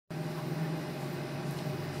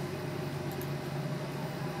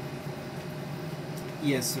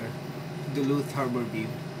Yes, sir. Duluth Harbor View.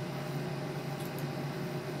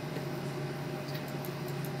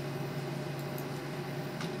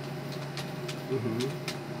 Mm-hmm.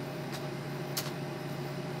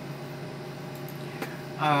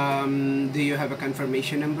 Do you have a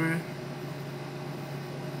confirmation number?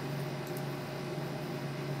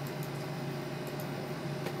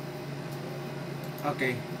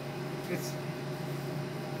 Okay. It's,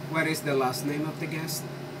 what is the last name of the guest?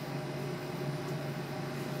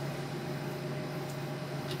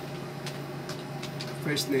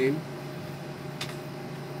 First name?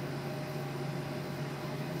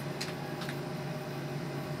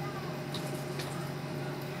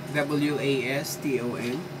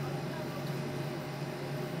 Waston.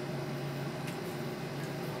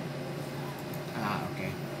 Ah,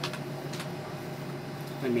 okay.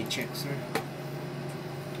 Let me check, sir.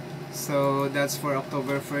 So that's for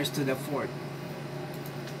October 1st to the 4th.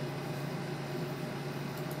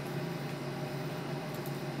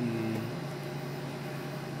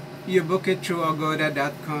 You book it through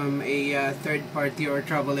agoda.com, a third party or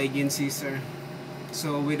travel agency, sir.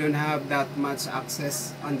 So we don't have that much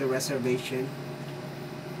access on the reservation.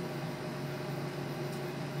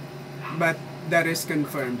 But that is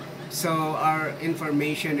confirmed. So our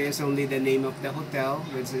information is only the name of the hotel,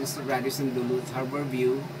 which is Radisson Duluth Harbor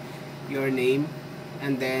View, your name,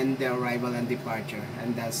 and then the arrival and departure.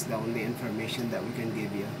 And that's the only information that we can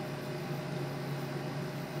give you.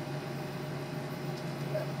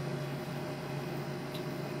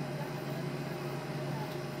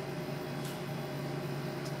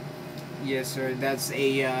 Yes, sir. That's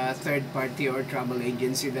a third party or travel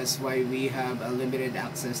agency. That's why we have a limited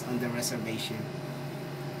access on the reservation.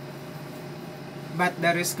 But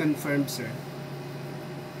that is confirmed, sir.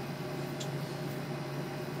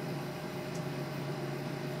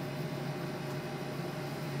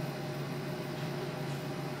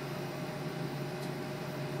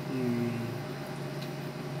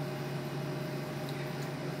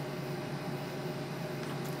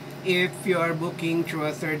 If you are booking through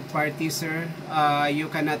a third party, sir, you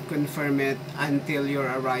cannot confirm it until your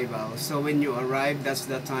arrival. So when you arrive, that's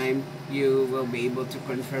the time you will be able to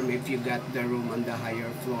confirm if you got the room on the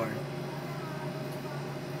higher floor.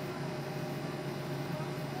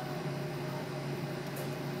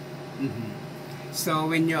 So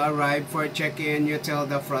when you arrive for check-in, you tell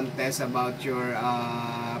the front desk about your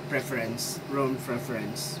preference, room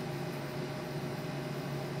preference.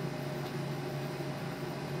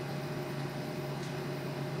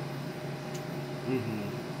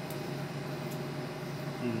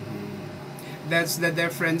 That's the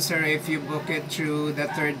difference, sir, if you book it through the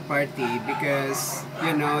third party, because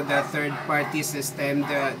you know the third party system,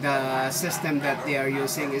 the system that they are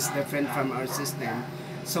using is different from our system,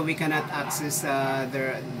 so we cannot access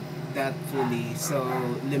that fully, so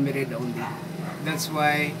limited only. That's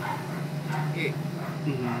why it,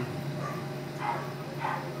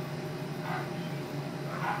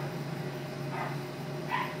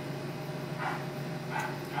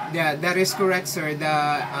 yeah, that is correct, sir. The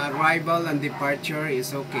arrival and departure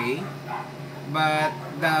is okay, but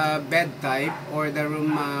the bed type or the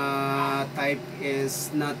room type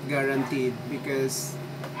is not guaranteed, because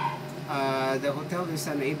the hotel is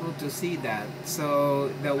unable to see that.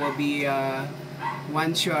 So there will be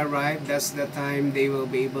once you arrive, that's the time they will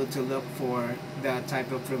be able to look for the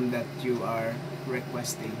type of room that you are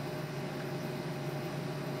requesting.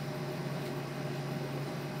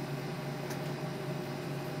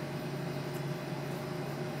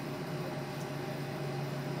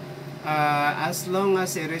 As long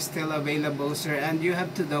as it is still available, sir, and you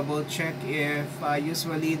have to double check if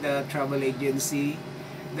usually the travel agency,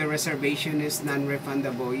 the reservation is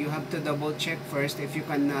non-refundable. You have to double check first if you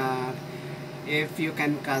can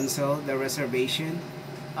cancel the reservation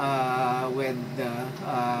with the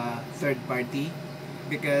third party,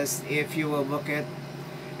 because if you will book it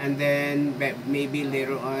and then maybe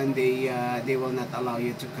later on they will not allow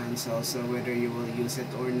you to cancel, so whether you will use it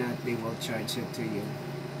or not, they will charge it to you.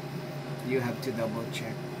 You have to double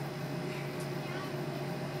check.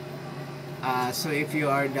 So if you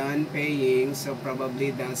are done paying, so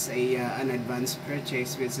probably that's an advance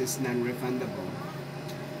purchase, which is non-refundable.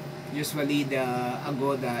 Usually the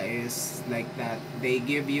Agoda is like that. They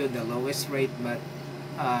give you the lowest rate, but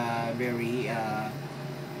very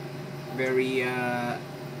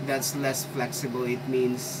that's less flexible. It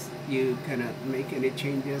means you cannot make any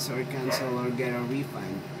changes or cancel or get a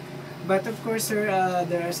refund. But of course, sir,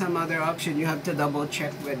 there are some other options. You have to double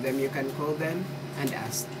check with them. You can call them and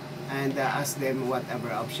ask them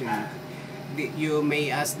whatever option. You may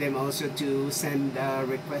ask them also to send a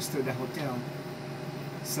request to the hotel.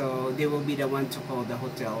 So they will be the one to call the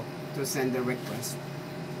hotel to send the request.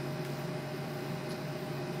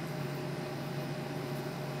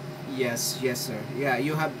 Yes, yes, sir. Yeah,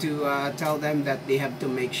 you have to tell them that they have to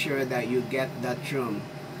make sure that you get that room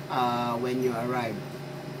when you arrive.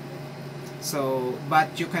 So,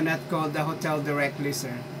 but you cannot call the hotel directly,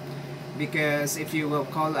 sir. Because if you will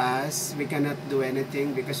call us, we cannot do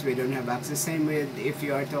anything because we don't have access. Same with if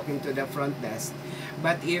you are talking to the front desk.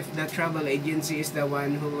 But if the travel agency is the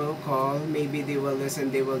one who will call, maybe they will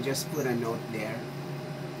listen, they will just put a note there.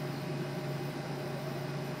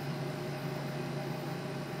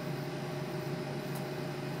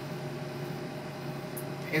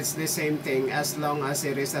 It's the same thing as long as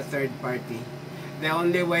it is a third party. The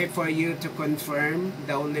only way for you to confirm,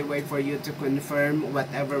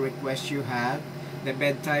 whatever request you have, the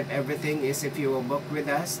bed type, everything, is if you will book with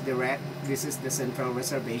us direct, this is the central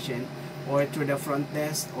reservation, or through the front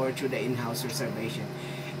desk, or through the in-house reservation.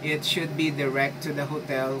 It should be direct to the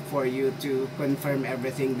hotel for you to confirm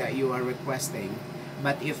everything that you are requesting.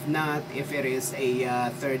 But if not, if it is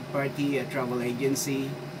a third party, a travel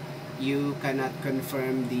agency, you cannot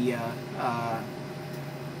confirm the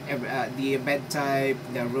bed type,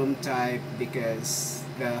 the room type, because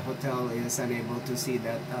the hotel is unable to see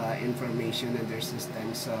that information in their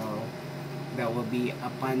system. So that will be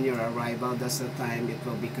upon your arrival, that's the time it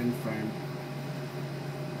will be confirmed.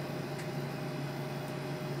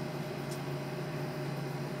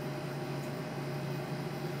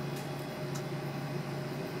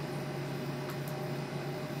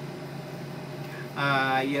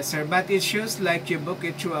 Yes, sir, but it shows like you book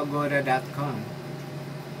it through agoda.com.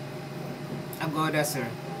 Agoda, sir.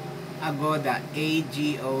 Agoda,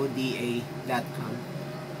 AGODA.com.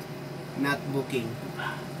 Not booking.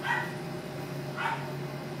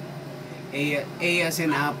 A as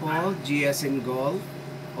in apple, G as in golf,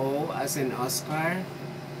 O as in Oscar,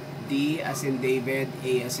 D as in David,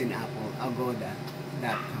 A as in apple.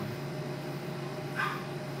 Agoda.com.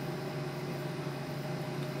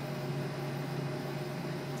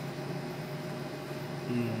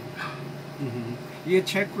 You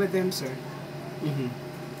check with them, sir.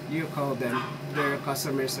 You call them, their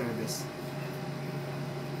customer service.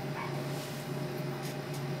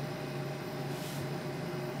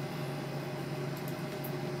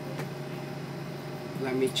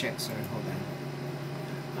 Let me check, sir. Hold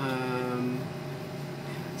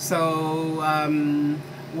on.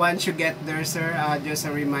 Once you get there, sir, just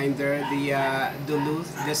a reminder, the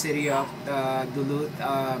Duluth, the city of Duluth,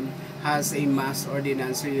 has a mask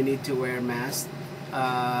ordinance, so you need to wear mask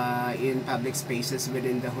in public spaces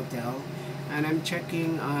within the hotel. And I'm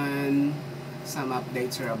checking on some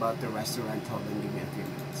updates, sir, about the restaurant. Hold on, give me a few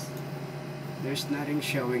minutes. There's nothing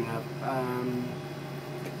showing up.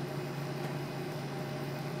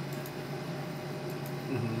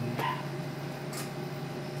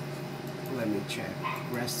 Let me check.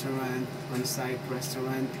 Restaurant, on-site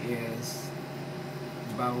restaurant is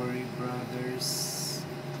Bowery Brothers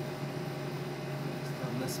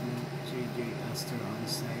Establishment, JJ Astor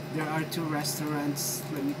on-site. There are 2 restaurants.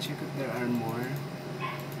 Let me check if there are more.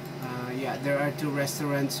 Yeah, there are 2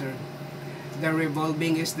 restaurants, sir. The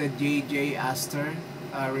revolving is the JJ Astor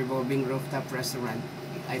revolving rooftop restaurant.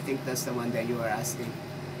 I think that's the one that you are asking.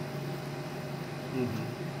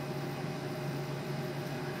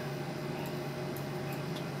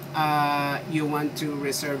 You want to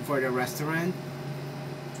reserve for the restaurant?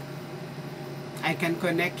 I can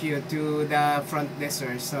connect you to the front desk,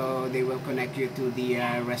 sir, so they will connect you to the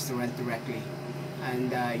restaurant directly,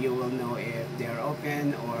 and you will know if they are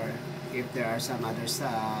open or if there are some other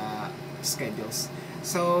schedules.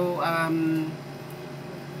 So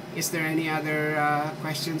is there any other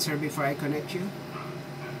questions, sir, before I connect you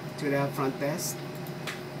to the front desk?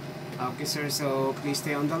 Okay, sir, so please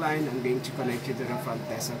stay on the line. I'm going to connect you to the front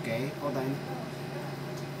desk, okay? Hold on.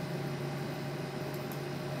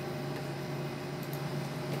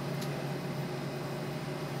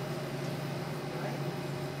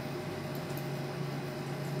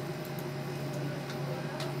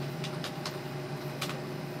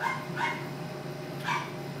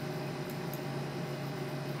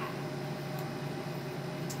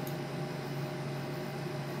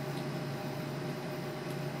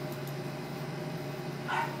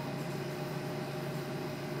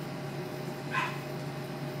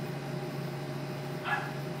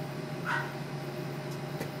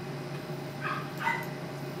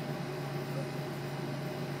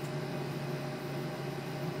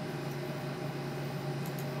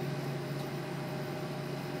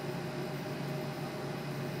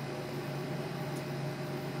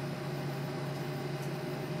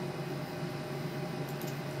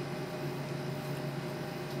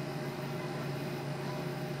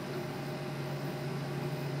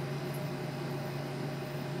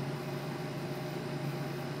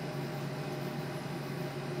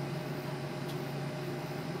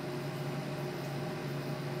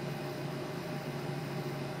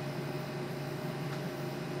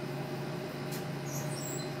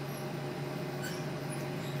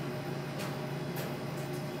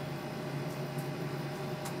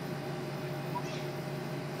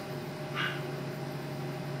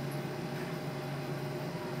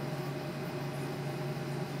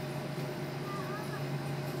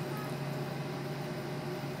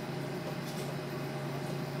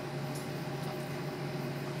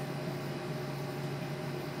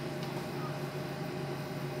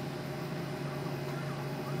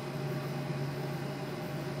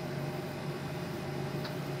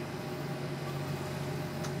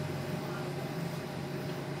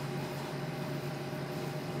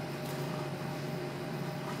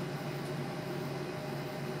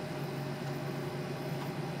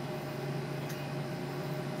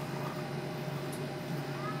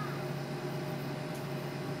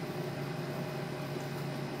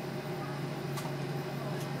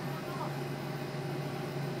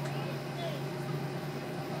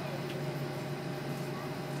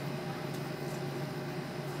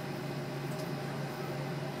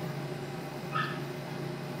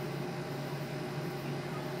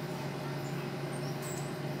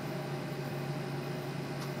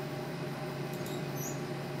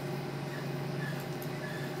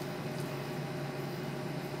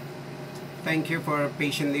 Thank you for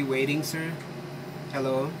patiently waiting, sir.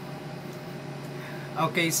 Hello.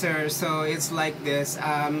 Okay, sir. So it's like this.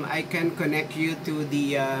 I can connect you to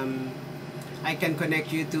the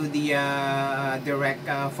direct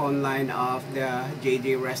phone line of the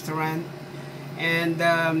JJ restaurant. And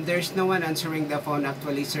there's no one answering the phone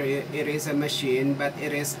actually, sir. It is a machine, but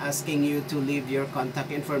it is asking you to leave your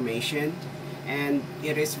contact information, and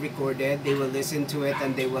it is recorded. They will listen to it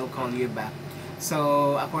and they will call you back.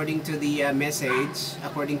 So according to the message,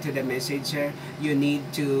 sir, you need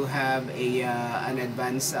to have an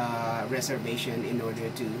advance reservation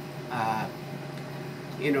uh,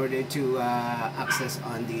 in order to access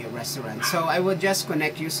on the restaurant. So I will just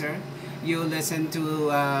connect you, sir. You listen to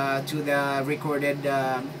the recorded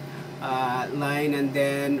line, and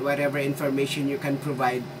then whatever information you can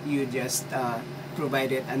provide, you just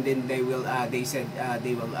provide it, and then they said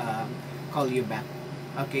they will call you back.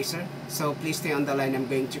 Okay, sir. So please stay on the line. I'm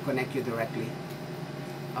going to connect you directly.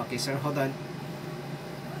 Okay, sir. Hold on.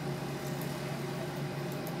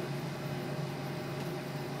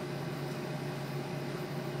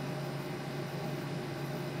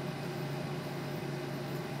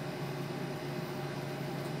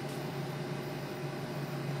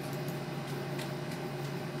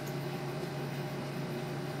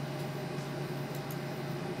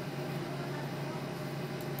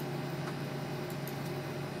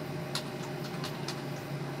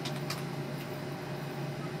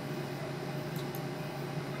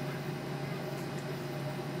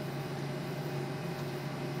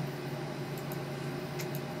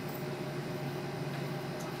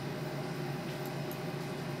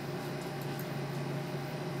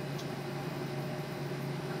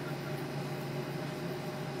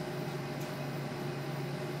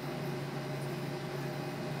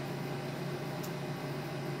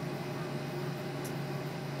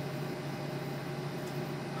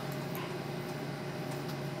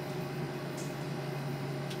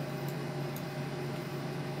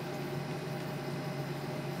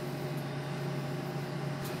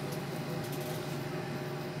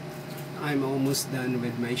 I'm almost done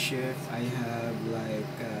with my shift. I have like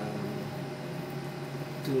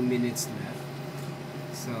 2 minutes left.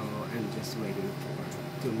 So I'm just waiting for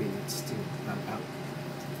 2 minutes to log out.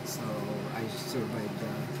 So I survived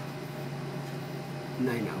the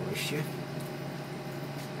 9-hour shift.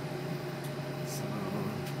 So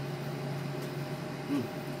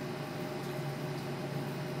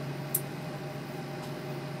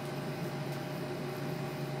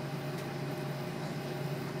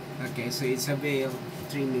okay, so it's avail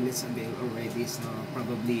 3 minutes avail already, so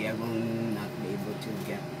probably I will not be able to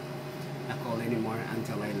get a call anymore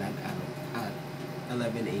until I log out at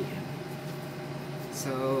 11 a.m.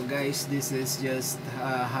 So guys, this is just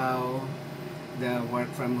how the work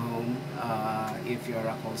from home, if you're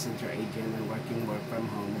a call center agent and working work from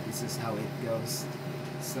home, this is how it goes.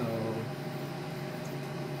 So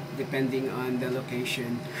depending on the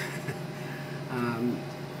location,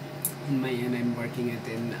 in my end, I'm working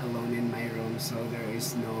alone in my room, so there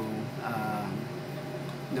is no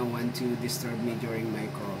one to disturb me during my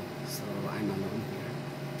call. So I'm alone here,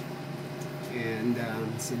 and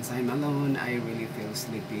since I'm alone, I really feel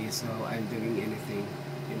sleepy. So I'm doing anything,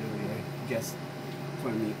 just for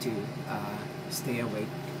me to stay awake.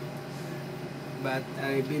 But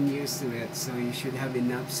I've been used to it, so you should have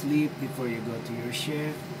enough sleep before you go to your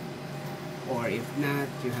shift, or if not,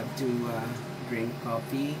 you have to drink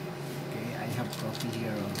coffee. Okay, I have coffee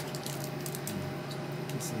here.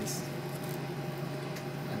 This is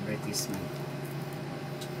advertisement.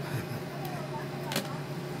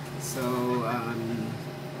 So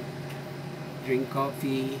drink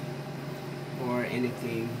coffee or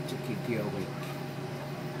anything to keep you awake,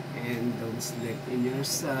 and don't sleep in your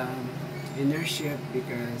shift,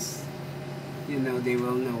 because they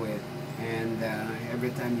will know it. And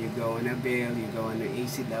every time you go on a bail, you go on an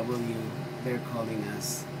ACW, they're calling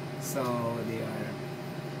us, so they are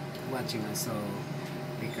watching us. So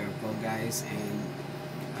be careful, guys, and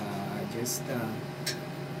just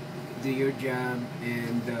do your job,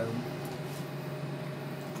 and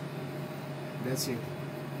that's it.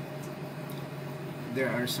 There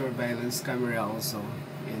are surveillance camera also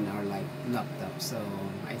in our laptop, so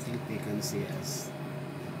I think they can see us.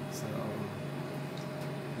 So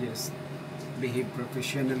just behave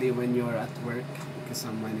professionally when you're at work, because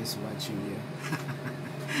someone is watching you.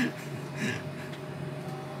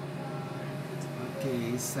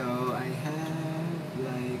 Okay, so I have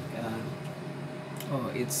oh,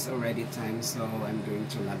 it's already time, so I'm going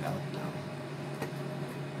to log out now.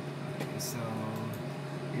 Okay, so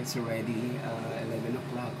it's already 11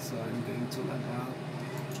 o'clock, so I'm going to log out.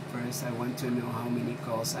 First, I want to know how many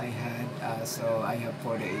calls I had. So I have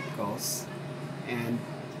 48 calls and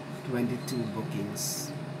 22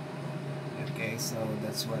 bookings. Okay, so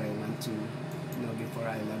that's what I want to know before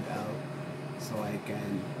I log out, so I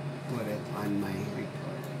can put it on my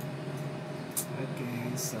report.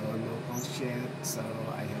 Okay, so no calls yet, so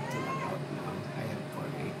I have to log out now. I have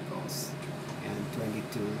 48 calls and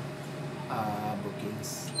 22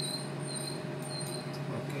 bookings.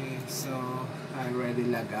 Okay, so I already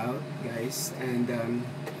log out, guys, and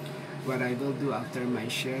what I will do after my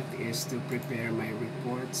shift is to prepare my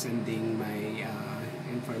report, sending my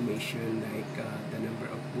information like the number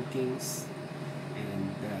of bookings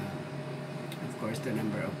and of course the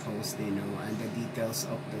number of hosts they know, and the details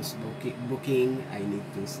of those booking I need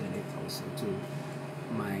to send it also to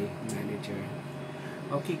my manager.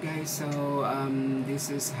 Okay guys, so this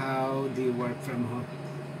is how the work from home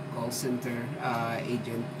call center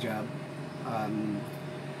agent job.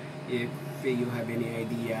 If you have any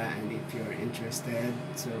idea and if you're interested,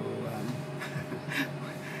 so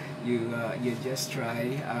you just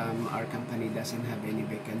try. Our company doesn't have any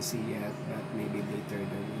vacancy yet, but maybe later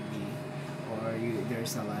there will be, or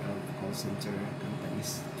there's a lot of call center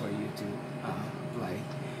companies for you to apply.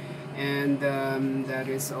 And that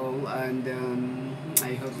is all, and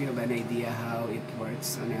I hope you have an idea how it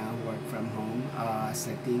works on a work from home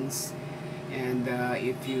settings. And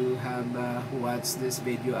if you have watched this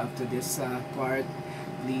video up to this part,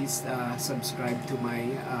 please subscribe to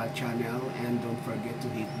my channel, and don't forget to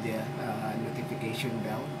hit the notification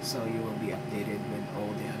bell so you will be updated with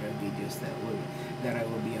all the other videos that I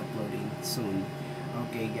will be uploading soon.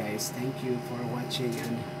 Okay guys, thank you for watching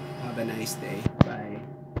and have a nice day.